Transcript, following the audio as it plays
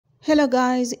Hello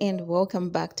guys and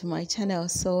welcome back to my channel.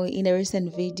 So in a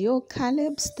recent video,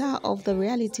 Caleb, star of the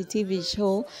reality TV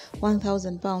show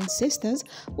 1000 Pound Sisters,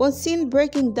 was seen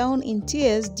breaking down in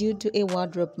tears due to a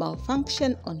wardrobe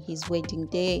malfunction on his wedding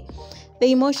day.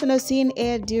 The emotional scene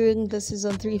aired during the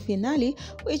season 3 finale,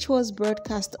 which was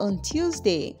broadcast on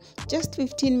Tuesday. Just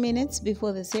 15 minutes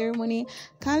before the ceremony,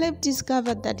 Caleb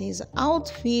discovered that his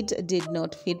outfit did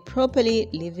not fit properly,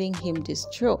 leaving him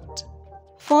distraught.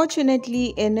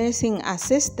 Fortunately, a nursing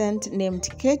assistant named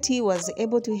Katie was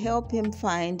able to help him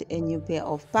find a new pair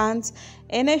of pants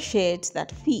and a shirt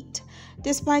that fit.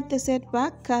 Despite the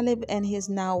setback, Caleb and his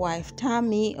now wife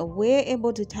Tammy were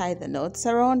able to tie the knot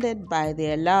surrounded by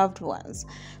their loved ones.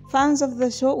 Fans of the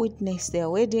show witnessed their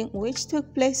wedding, which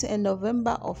took place in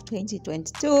November of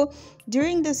 2022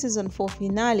 during the season 4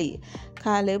 finale.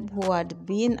 Caleb, who had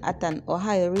been at an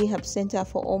Ohio rehab center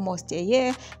for almost a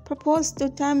year, proposed to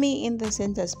Tammy in the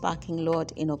center's parking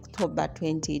lot in October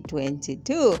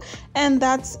 2022. And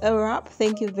that's a wrap.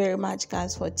 Thank you very much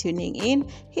guys for tuning in.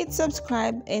 Hit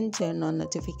subscribe and turn on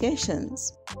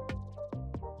notifications.